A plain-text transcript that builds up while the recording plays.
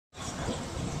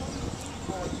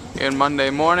And Monday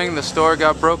morning, the store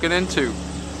got broken into.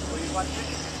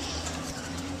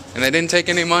 And they didn't take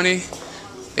any money.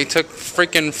 They took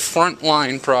freaking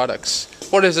Frontline products.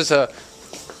 What is this, a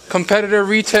competitor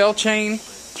retail chain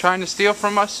trying to steal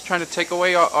from us? Trying to take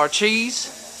away our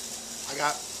cheese? I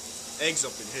got eggs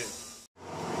up in here.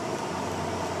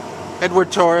 Eddy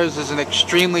Torres is an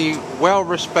extremely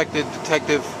well-respected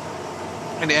detective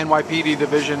in the NYPD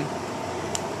division.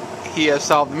 He has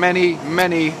solved many,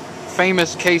 many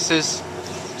famous cases,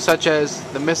 such as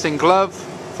the missing glove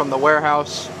from the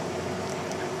warehouse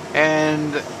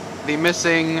and the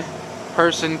missing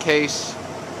person case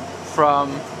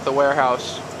from the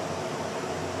warehouse.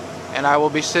 And I will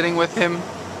be sitting with him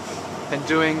and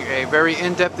doing a very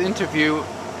in-depth interview,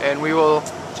 and we will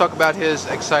talk about his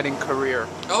exciting career.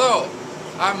 Hello,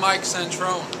 I'm Mike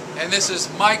Centrone, and this is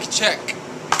Mike Check.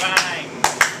 Bang!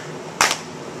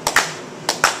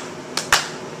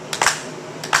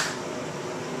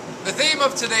 The theme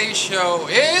of today's show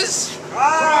is...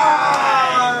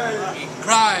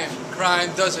 Crime!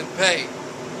 Crime doesn't pay.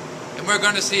 And we're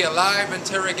going to see a live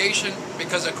interrogation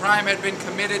because a crime had been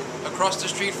committed across the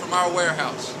street from our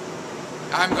warehouse.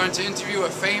 I'm going to interview a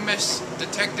famous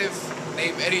detective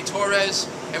named Eddy Torres,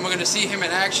 and we're going to see him in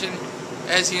action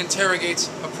as he interrogates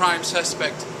a prime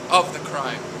suspect of the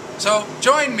crime. So,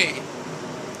 join me!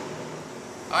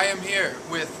 I am here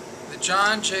with the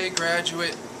John Jay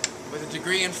graduate with a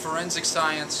degree in forensic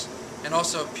science and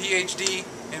also a PhD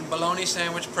in bologna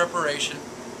sandwich preparation,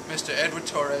 Mr. Eddy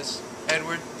Torres.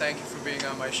 Edward, thank you for being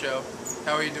on my show.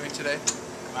 How are you doing today?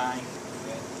 Fine.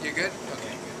 You good?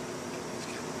 Okay,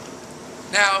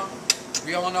 good. Now,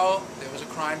 we all know there was a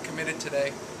crime committed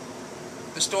today.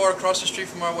 The store across the street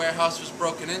from our warehouse was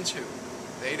broken into.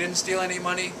 They didn't steal any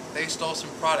money, they stole some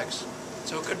products.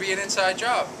 So it could be an inside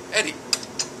job. Eddy,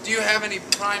 do you have any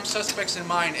prime suspects in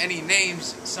mind? Any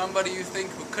names? Somebody you think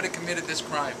who could have committed this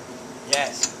crime?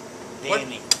 Yes.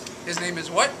 Danny. What? His name is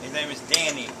what? His name is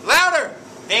Danny. Louder!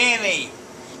 Danny!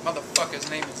 Motherfucker's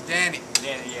name is Danny.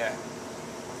 Danny, yeah.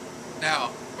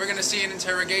 Now, we're going to see an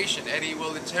interrogation. Eddy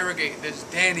will interrogate this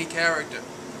Danny character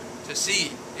to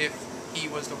see if he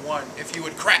was the one, if he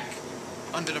would crack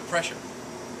under the pressure.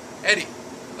 Eddy,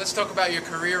 let's talk about your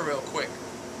career real quick.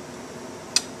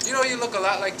 You know you look a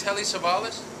lot like Telly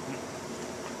Savalas?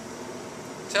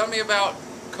 Tell me about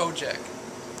Kojak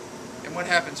and what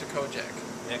happened to Kojak.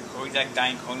 Yeah, Kojak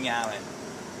died in Coney Island.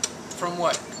 From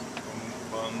what?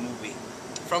 From a movie.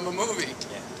 From a movie?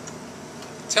 Yeah.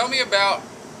 Tell me about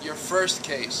your first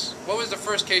case. What was the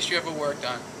first case you ever worked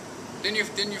on? Didn't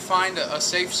you find a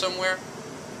safe somewhere?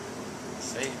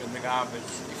 Safe in the garbage.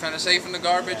 You found a safe in the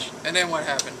garbage? Yeah. And then what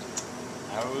happened?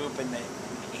 I opened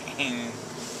it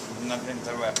and nothing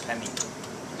but a penny.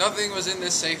 Nothing was in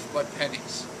this safe but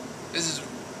pennies. This is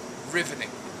riveting.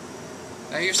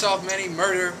 Now you've solved many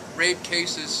murder, rape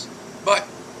cases, but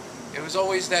it was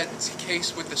always that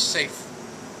case with the safe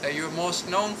that you were most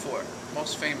known for,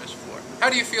 most famous for. How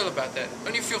do you feel about that?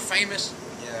 Don't you feel famous?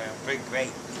 Yeah, pretty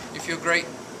great. You feel great?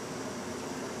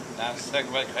 Now let's talk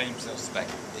about crime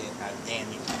suspect,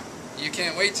 Danny. You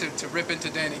can't wait to rip into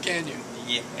Danny, can you?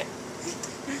 Yeah.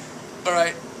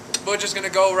 Alright, we're just going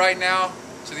to go right now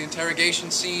to the interrogation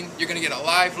scene. You're going to get a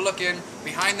live look in,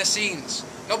 behind the scenes.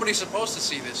 Nobody's supposed to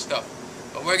see this stuff,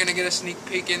 but we're going to get a sneak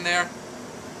peek in there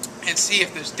and see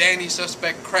if this Danny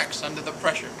suspect cracks under the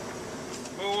pressure.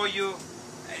 Where were you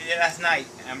last night?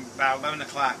 About 11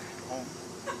 o'clock.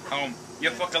 Home.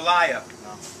 You're a fucking liar.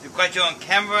 No. You caught you on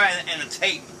camera and a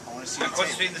tape. I want to see the Across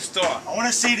the street tape. in the store. I want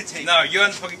to see the tape. No, you're on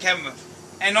the fucking camera.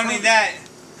 And only that,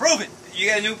 Prove it. you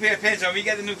got a new pair of pants on. Where you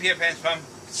got the new pair of pants from?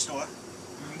 Store.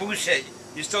 Bullshit.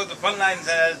 You stole the front lines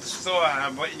at the store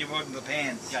and you brought in the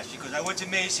pants. Yes, because I went to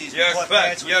Macy's. You're a bought crook.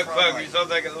 pants with You're a the front crook. line. You stole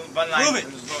like a little front line Prove it.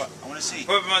 in the store. I want to see.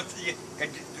 Put them on.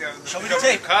 Show me the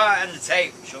tape. The car and the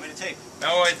tape. Show me the tape.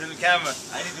 No, it's in the camera.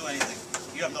 I didn't do anything.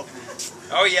 You have no proof.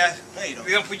 Oh yeah. No, you don't.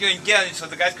 We're gonna put you in jail so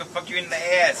the guys can fuck you in the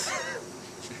ass.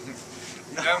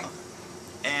 No. You know?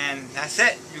 And that's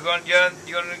it. You're gonna get.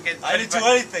 I didn't do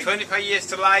anything. 25 years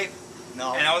to life.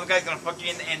 No. And all the guys gonna fuck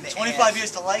you in the 25 ass.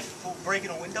 years to life for breaking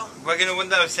a window? Breaking the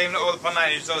window, saving all the front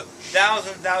liners. So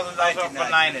thousands I of did front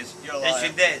not. liners. You're a Yes, liar.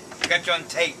 you did. You got you on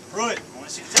tape. Prove it. I want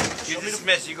to see the tape. You're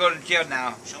dismissed. You go to jail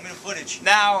now. Show me the footage.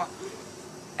 Now,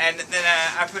 and then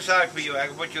I feel sorry for you. I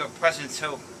can put you a present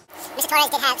too. Mr. Torres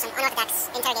did have some unorthodox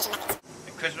interrogation methods.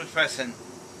 A Christmas present.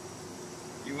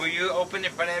 Will you open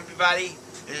it for everybody?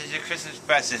 This is your Christmas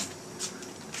present.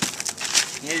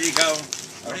 Here you go.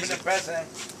 Open the present.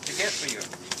 It's a gift for you.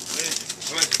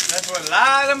 That's for a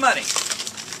lot of money.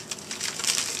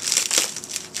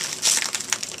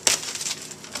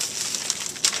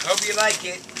 Hope you like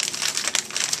it.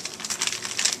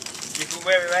 You can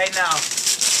wear it right now.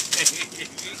 What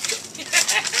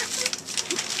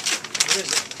is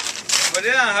it? Put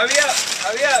it on. Hurry up.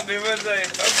 Hurry up. Open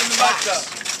the box up.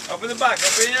 Open the box.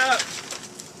 Open it up.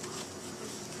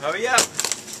 Hurry up.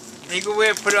 You can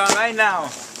wear it. Put it on right now.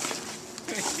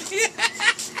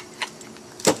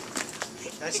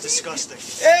 That's disgusting.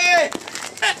 Hey!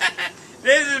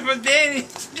 This is for Danny.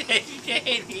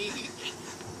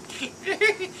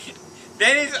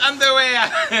 Danny's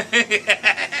underwear.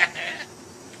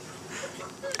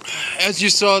 As you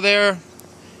saw there,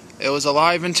 it was a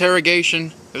live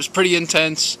interrogation. It was pretty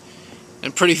intense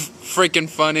and pretty freaking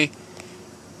funny.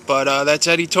 But that's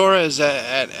Eddy Torres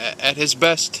at his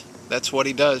best. That's what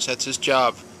he does. That's his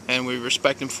job. And we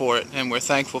respect him for it. And we're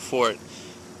thankful for it.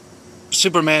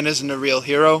 Superman isn't a real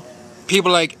hero.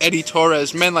 People like Eddy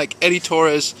Torres, men like Eddy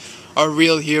Torres, are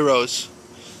real heroes.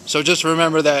 So just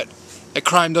remember that a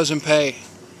crime doesn't pay.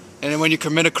 And when you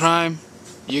commit a crime,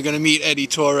 you're going to meet Eddy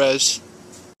Torres.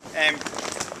 And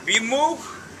we move.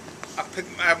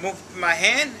 I move my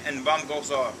hand and the bomb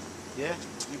goes off. Yeah,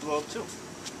 you blow up too.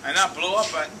 And I blow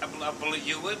up, I blow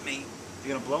you with me.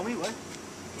 You gonna blow me? What?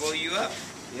 Blow you up.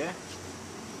 Yeah.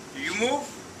 You move,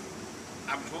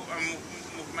 I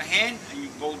move my hand and you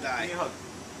both die. Give me a hug.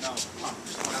 No. Come on,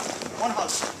 just one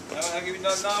hug. No, I'll give you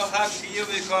no hug to you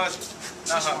because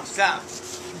no hug. Stop.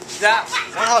 Stop.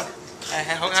 One hug.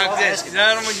 Hug all I'm this. asking. No,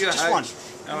 I don't want you to Just hug. one.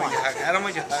 I don't want you to hug. I don't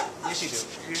want you to hug. Yes, you do.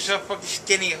 You're so fucking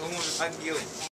skinny. Who wants to hug you?